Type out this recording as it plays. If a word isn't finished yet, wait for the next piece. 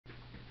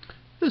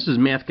This is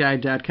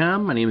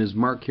MATHguide.com. My name is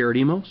Mark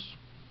Karadimos.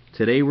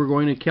 Today we're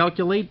going to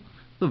calculate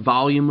the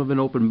volume of an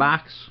open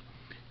box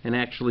and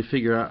actually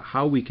figure out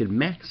how we can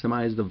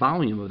maximize the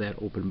volume of that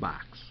open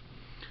box.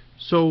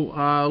 So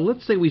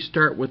let's say we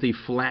start with a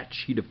flat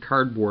sheet of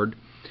cardboard,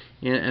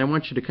 and I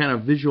want you to kind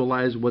of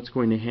visualize what's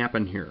going to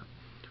happen here.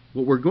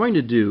 What we're going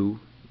to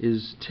do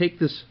is take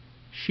this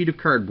sheet of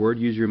cardboard,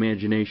 use your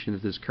imagination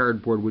that this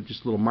cardboard with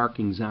just little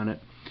markings on it,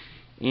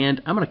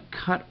 and I'm going to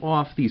cut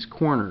off these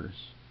corners.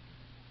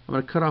 I'm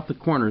going to cut off the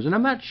corners, and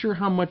I'm not sure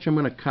how much I'm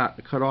going to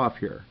cut off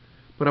here,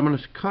 but I'm going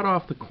to cut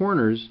off the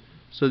corners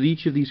so that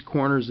each of these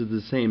corners is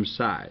the same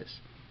size.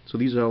 So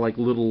these are like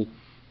little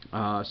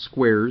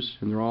squares,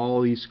 and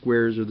all these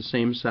squares are the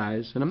same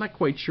size, and I'm not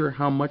quite sure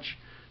how much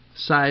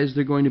size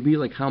they're going to be,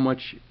 like how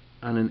much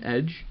on an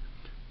edge,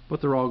 but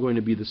they're all going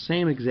to be the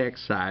same exact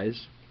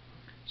size.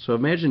 So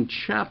imagine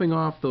chopping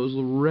off those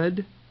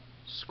red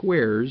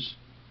squares,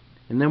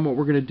 and then what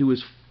we're going to do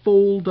is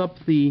fold up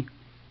the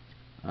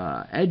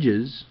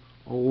edges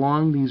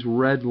along these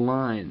red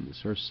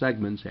lines, or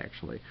segments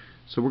actually.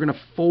 So we're going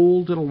to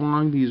fold it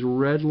along these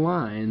red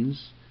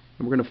lines,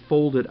 and we're going to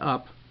fold it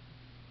up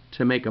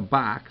to make a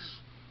box,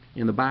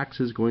 and the box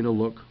is going to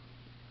look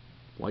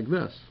like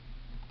this.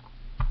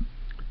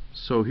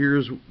 So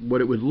here's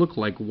what it would look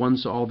like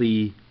once all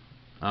the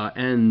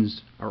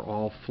ends are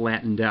all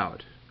flattened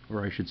out,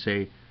 or I should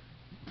say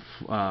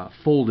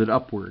folded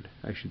upward,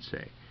 I should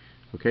say.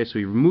 Okay, so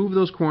you remove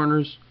those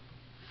corners,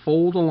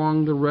 fold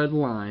along the red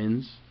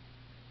lines,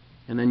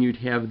 and then you'd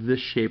have this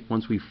shape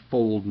once we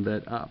fold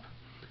that up.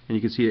 And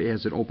you can see it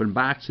has an open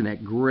box, and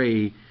that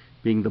gray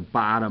being the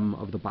bottom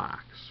of the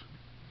box.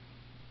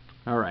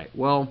 Alright,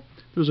 well,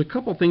 there's a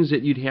couple things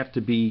that you'd have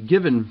to be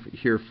given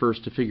here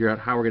first to figure out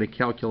how we're going to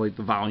calculate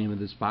the volume of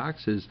this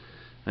box.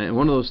 And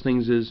one of those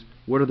things is,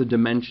 what are the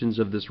dimensions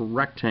of this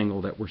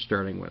rectangle that we're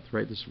starting with,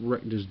 right? This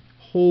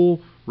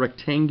whole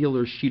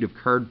rectangular sheet of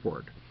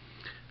cardboard.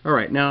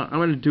 Alright, now I'm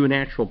going to do an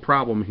actual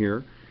problem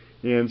here.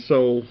 And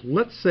so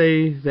let's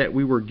say that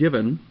we were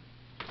given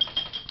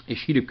a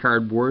sheet of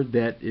cardboard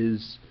that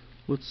is,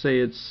 let's say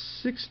it's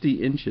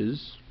 60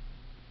 inches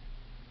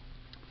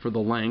for the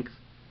length.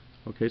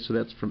 Okay, so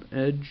that's from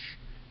edge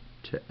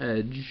to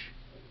edge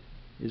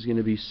is going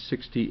to be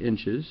 60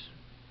 inches.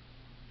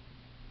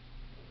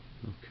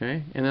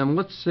 Okay, and then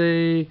let's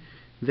say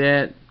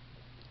that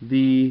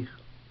the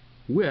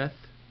width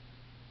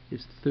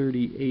is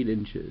 38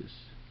 inches.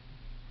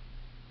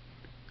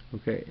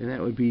 Okay, and that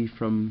would be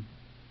from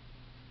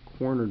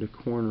corner to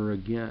corner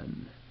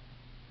again.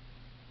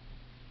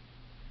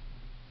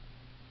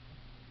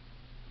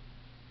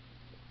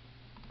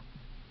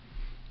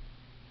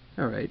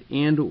 Alright,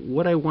 and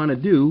what I want to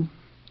do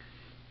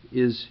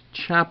is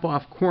chop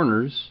off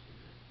corners.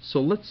 So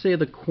let's say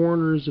the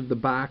corners of the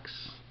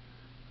box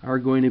are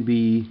going to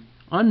be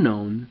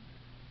unknown,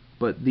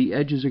 but the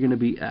edges are going to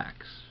be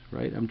X,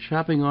 right? I'm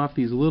chopping off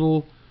these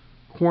little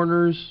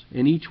corners,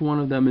 and each one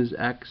of them is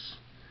X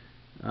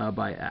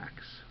by X.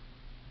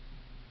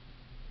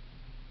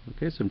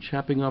 Okay, so I'm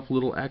chopping off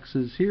little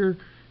X's here.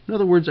 In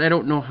other words, I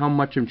don't know how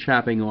much I'm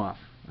chopping off.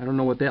 I don't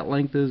know what that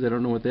length is, I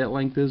don't know what that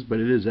length is, but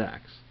it is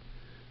X.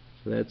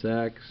 So that's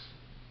X,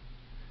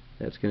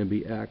 that's going to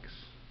be X,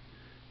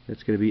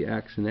 that's going to be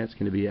X, and that's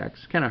going to be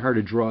X. It's kind of hard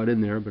to draw it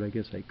in there, but I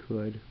guess I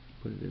could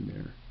put it in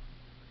there.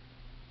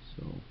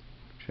 So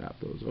chop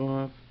those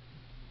off.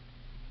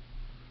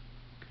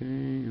 Okay,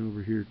 and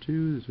over here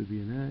too, this would be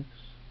an X.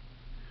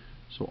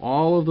 So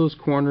all of those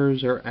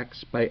corners are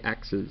X by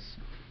X's.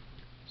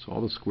 So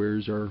all the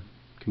squares are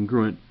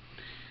congruent.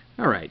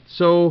 Alright,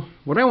 so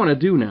what I want to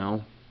do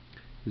now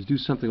is do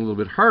something a little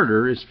bit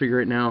harder, is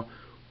figure out now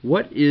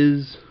what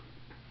is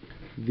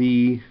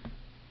the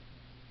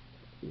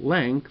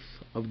length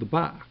of the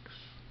box.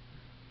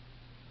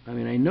 I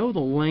mean, I know the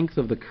length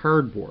of the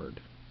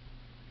cardboard.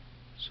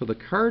 So the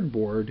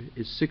cardboard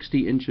is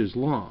 60 inches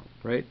long,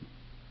 right?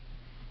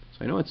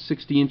 So I know it's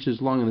 60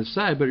 inches long on the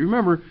side, but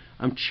remember,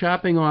 I'm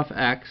chopping off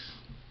X,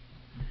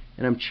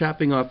 and I'm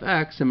chopping off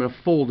X, I'm going to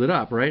fold it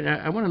up, right?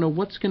 I want to know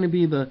what's going to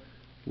be the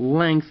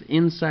length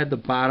inside the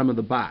bottom of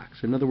the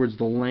box. In other words,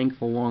 the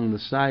length along the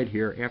side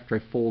here after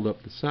I fold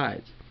up the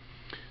sides.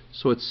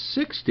 So it's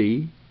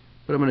 60,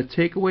 but I'm going to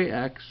take away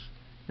X,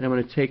 and I'm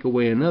going to take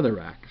away another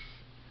X.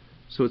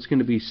 So it's going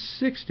to be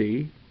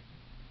 60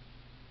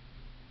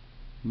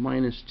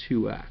 minus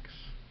 2X.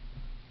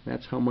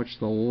 That's how much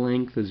the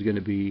length is going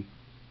to be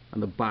on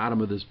the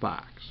bottom of this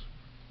box.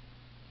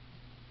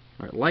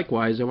 All right,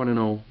 likewise, I want to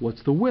know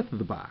what's the width of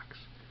the box.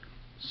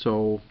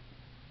 So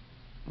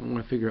I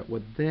want to figure out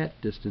what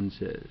that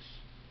distance is.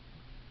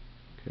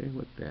 Okay,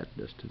 what that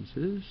distance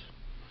is.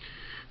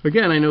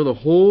 Again, I know the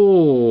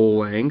whole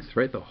length,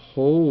 right? The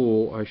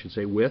whole, I should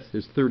say, width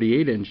is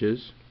 38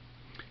 inches,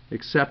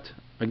 except,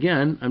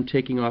 again, I'm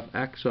taking off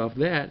X off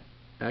that,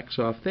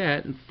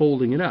 and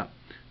folding it up.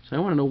 So I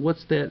want to know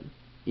what's that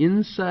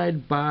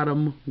inside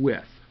bottom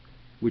width,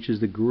 which is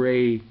the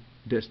gray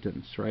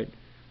distance, right?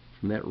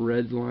 From that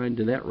red line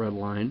to that red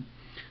line.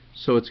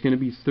 So it's going to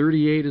be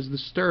 38 as the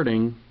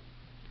starting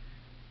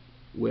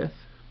width,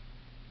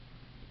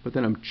 but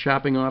then I'm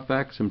chopping off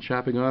x, I'm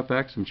chopping off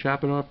x, I'm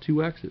chopping off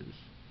 2 x's.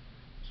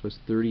 So it's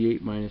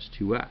 38 minus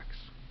 2x.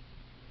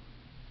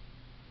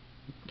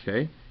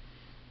 Okay.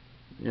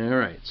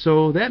 Alright,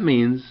 so that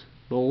means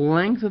the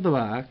length of the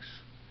box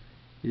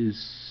is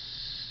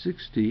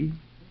 60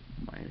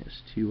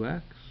 minus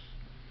 2x.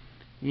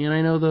 And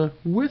I know the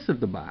width of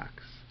the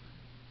box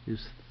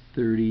is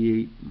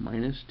 38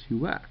 minus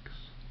 2x.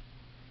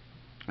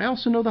 I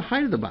also know the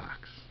height of the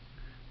box.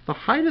 The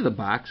height of the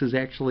box is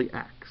actually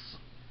x.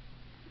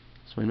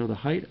 So I know the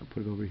height. I'll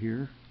put it over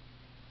here.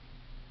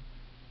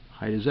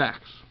 Height is x.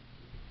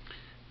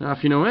 Now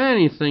if you know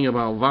anything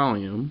about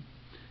volume,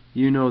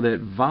 you know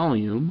that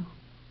volume,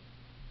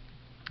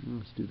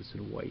 let's do this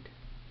in white.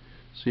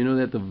 So you know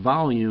that the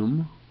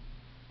volume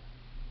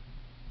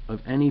of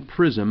any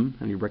prism,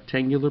 any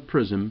rectangular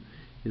prism,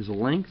 is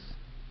length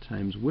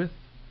times width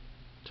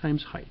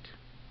times height.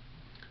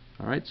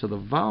 Alright, so the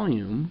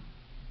volume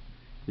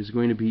is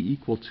going to be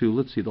equal to,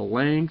 let's see, the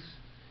length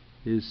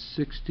is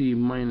 60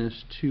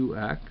 minus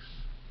 2x.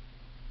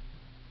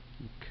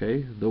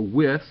 Okay, the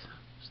width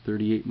is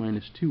 38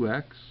 minus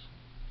 2x.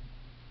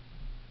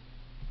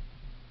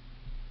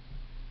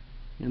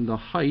 And the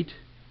height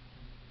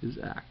is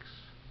x.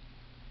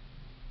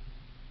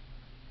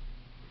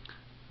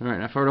 Alright,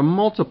 now if I were to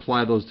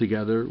multiply those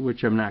together,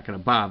 which I'm not going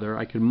to bother,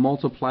 I can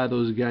multiply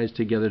those guys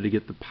together to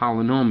get the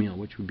polynomial,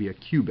 which would be a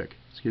cubic.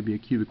 It's going to be a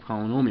cubic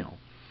polynomial.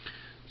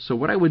 So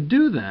what I would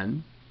do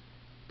then,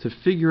 to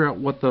figure out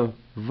what the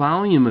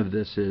volume of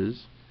this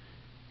is,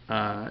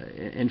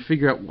 and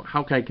figure out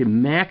how I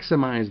can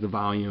maximize the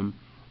volume,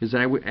 is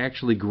that I would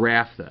actually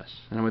graph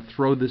this. And I would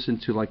throw this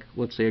into, like,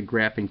 let's say a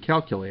graphing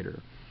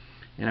calculator.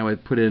 And I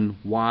would put in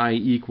y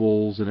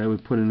equals, and I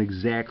would put in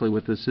exactly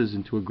what this is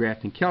into a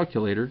graphing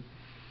calculator.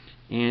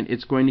 And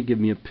it's going to give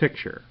me a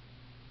picture.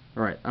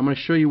 Alright, I'm going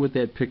to show you what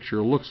that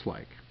picture looks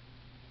like.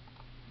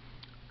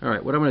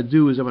 Alright, what I'm going to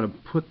do is I'm going to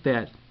put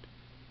that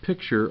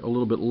picture a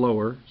little bit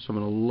lower. So I'm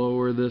going to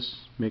lower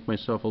this, make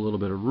myself a little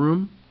bit of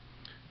room.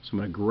 So I'm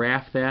going to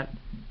graph that,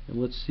 and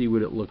let's see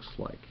what it looks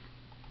like.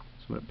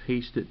 So I'm going to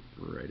paste it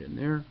right in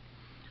there.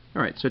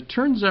 Alright, so it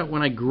turns out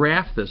when I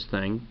graph this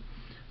thing,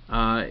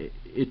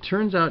 it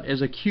turns out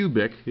as a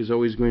cubic is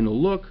always going to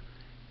look,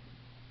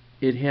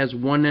 it has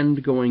one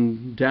end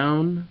going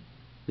down,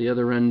 the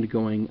other end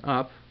going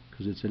up,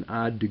 because it's an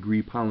odd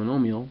degree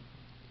polynomial,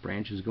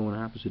 branches go in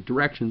opposite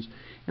directions,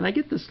 and I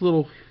get this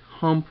little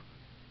hump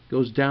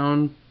goes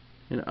down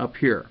and up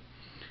here.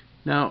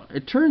 Now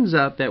it turns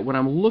out that when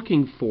I'm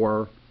looking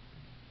for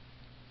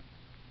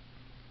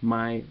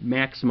my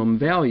maximum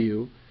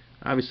value,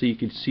 obviously you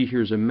can see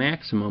here's a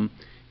maximum,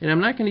 and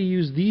I'm not going to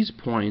use these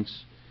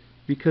points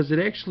because it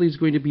actually is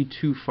going to be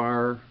too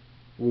far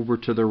over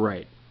to the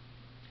right.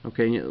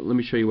 Okay, let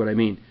me show you what I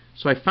mean.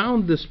 So I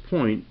found this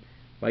point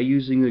by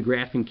using the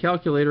graphing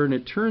calculator, and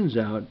it turns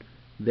out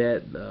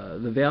that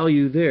the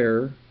value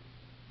there,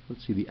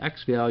 let's see, the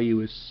x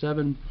value is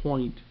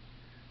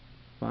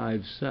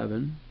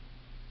 7.57,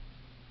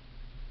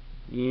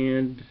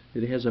 and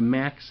it has a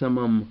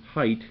maximum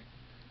height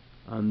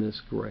on this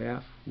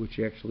graph, which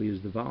actually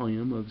is the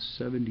volume of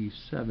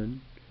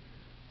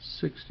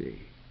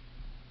 7760.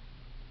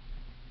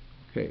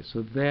 Okay,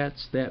 so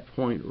that's that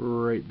point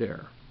right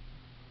there.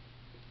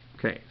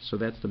 Okay, so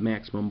that's the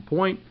maximum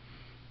point.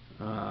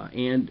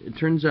 And it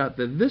turns out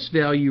that this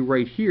value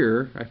right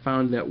here, I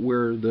found that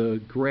where the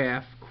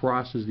graph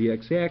crosses the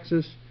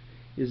x-axis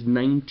is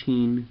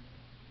 19,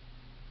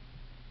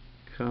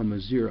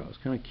 0. I was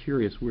kind of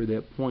curious where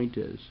that point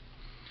is.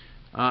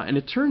 And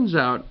it turns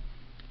out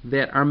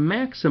that our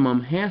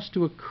maximum has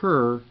to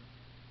occur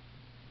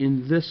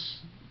in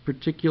this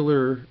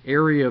particular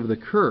area of the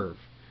curve.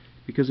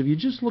 Because if you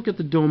just look at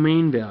the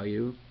domain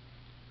value,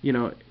 you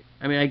know,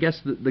 I mean, I guess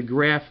the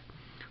graph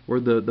or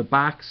the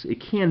box, it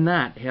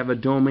cannot have a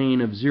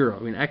domain of 0.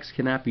 I mean, x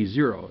cannot be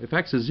 0. If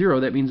x is 0,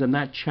 that means I'm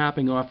not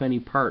chopping off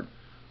any part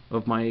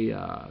of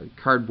my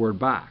cardboard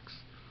box.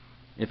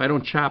 If I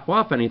don't chop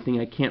off anything,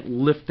 I can't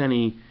lift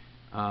any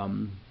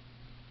of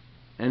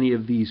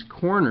these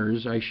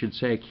corners, I should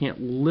say. I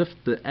can't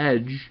lift the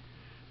edge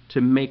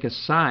to make a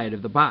side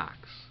of the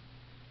box.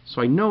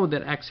 So I know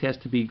that x has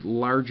to be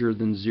larger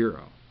than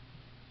 0.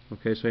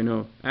 Okay, so I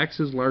know x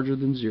is larger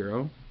than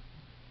 0.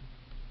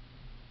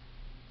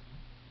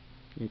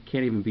 It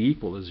can't even be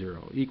equal to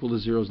 0. Equal to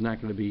 0 is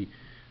not going to be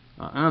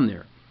on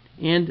there.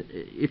 And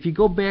if you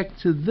go back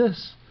to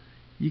this,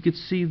 you could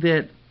see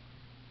that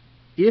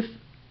if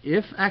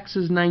x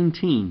is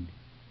 19,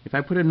 if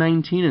I put a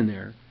 19 in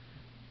there,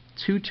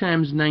 2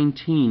 times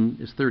 19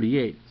 is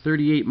 38.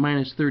 38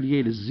 minus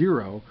 38 is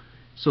 0,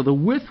 so the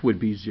width would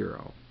be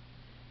 0.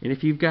 And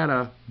if you've got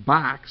a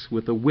box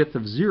with a width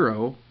of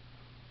 0,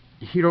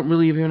 you don't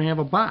really even have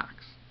a box.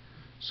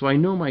 So I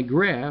know my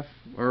graph,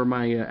 or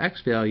my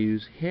x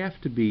values, have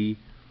to be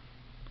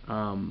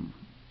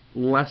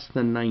less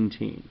than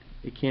 19.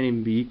 It can't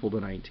even be equal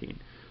to 19.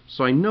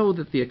 So I know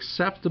that the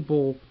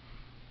acceptable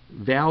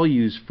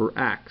values for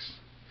x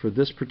for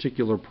this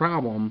particular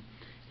problem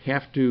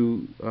have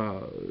to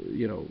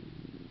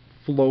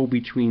flow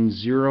between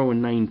 0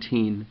 and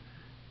 19,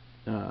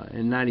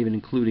 and not even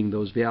including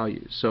those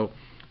values. So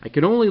I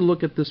can only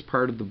look at this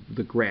part of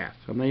the graph.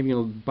 I'm not even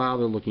going to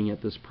bother looking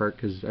at this part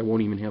because I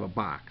won't even have a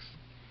box.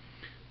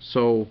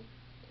 So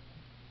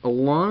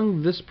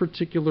along this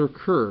particular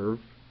curve,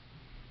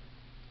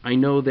 I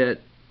know that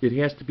it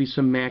has to be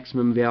some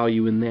maximum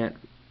value in that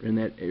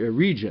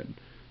region.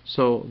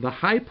 So the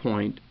high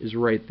point is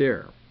right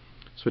there.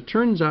 So it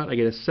turns out I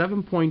get a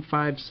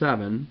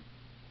 7.57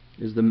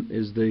 is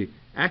the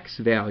x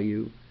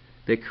value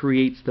that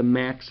creates the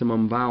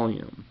maximum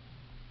volume.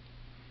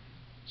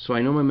 So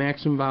I know my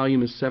maximum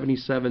volume is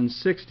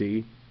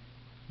 7760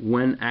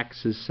 when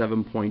x is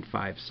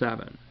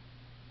 7.57.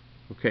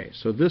 Okay,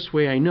 so this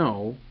way I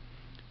know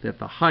that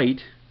the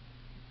height,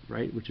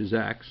 right, which is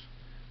x,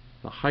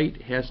 the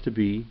height has to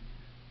be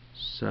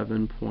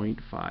 7.57.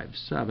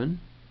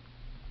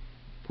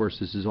 Of course,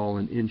 this is all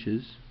in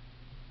inches.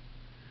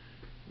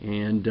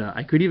 And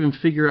I could even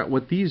figure out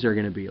what these are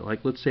going to be.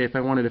 Like, let's say if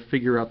I wanted to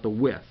figure out the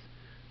width.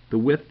 The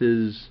width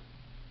is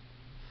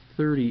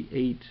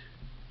 38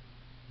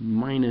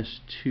 minus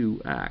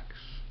 2x.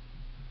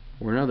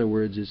 Or in other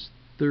words, it's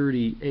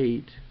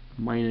 38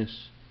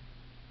 minus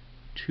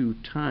 2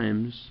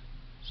 times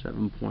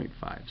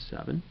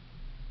 7.57.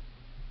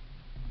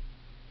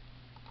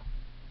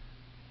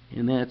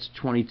 And that's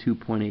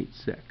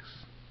 22.86.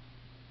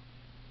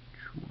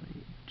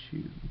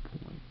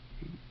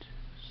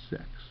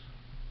 22.86.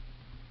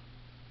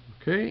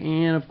 Okay,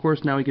 and of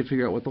course now we can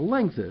figure out what the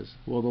length is.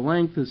 Well, the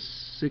length is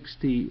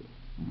 60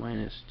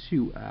 minus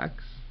 2x,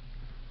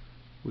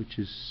 which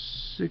is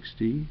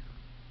 60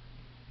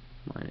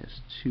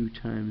 minus 2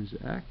 times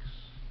x.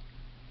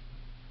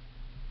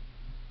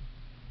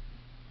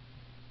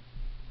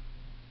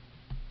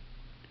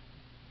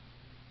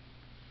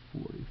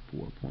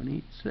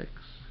 .86.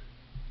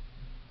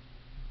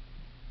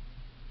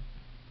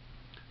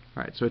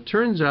 Alright, so it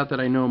turns out that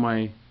I know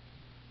my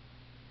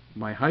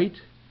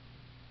height,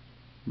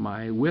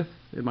 my width,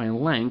 and my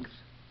length,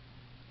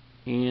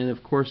 and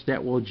of course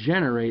that will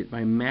generate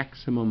my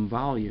maximum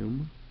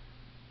volume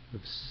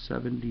of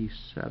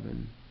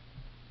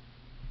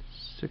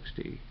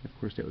 7760. Of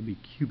course that would be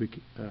cubic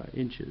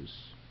inches.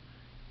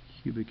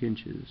 Cubic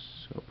inches.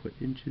 So I'll put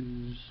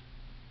inches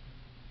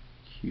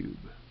cube.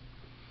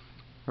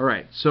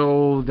 Alright,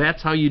 so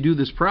that's how you do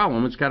this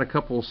problem. It's got a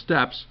couple of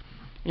steps,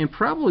 and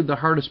probably the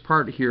hardest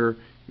part here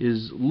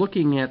is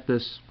looking at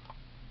this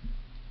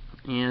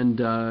and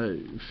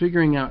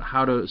figuring out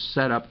how to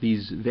set up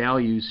these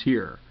values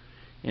here.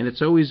 And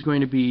it's always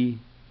going to be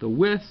the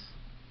width,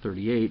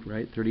 38,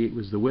 right? 38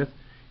 was the width,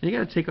 and you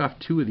got to take off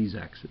 2 of these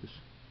x's.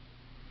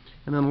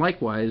 And then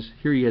likewise,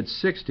 here you had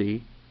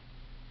 60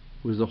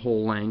 was the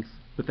whole length,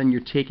 but then you're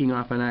taking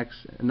off an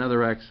x,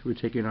 another x, we're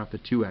taking off the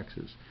 2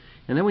 x's.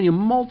 And then when you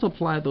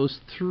multiply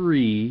those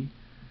 3,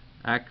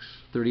 x,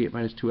 38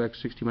 minus 2x,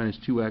 60 minus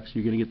 2x,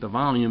 you're going to get the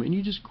volume, and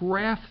you just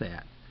graph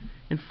that.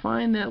 And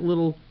find that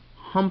little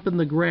hump in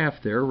the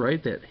graph there,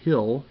 right, that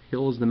hill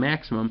is the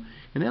maximum,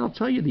 and that'll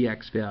tell you the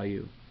x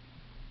value.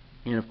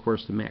 And of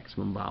course the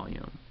maximum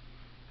volume.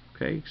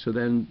 Okay, so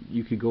then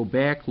you could go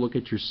back, look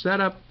at your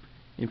setup,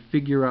 and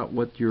figure out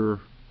what your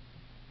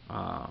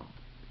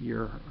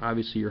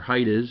obviously your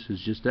height is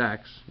just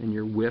x, and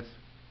your width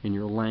and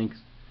your length,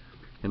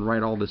 and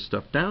write all this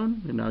stuff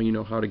down, and now you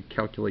know how to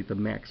calculate the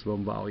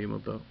maximum volume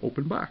of the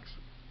open box.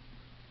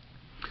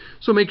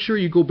 So make sure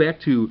you go back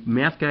to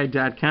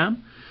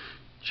MATHguide.com,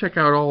 check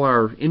out all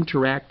our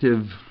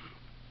interactive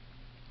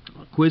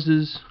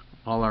quizzes,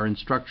 all our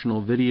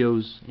instructional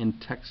videos, and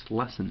text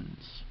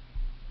lessons.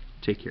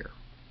 Take care.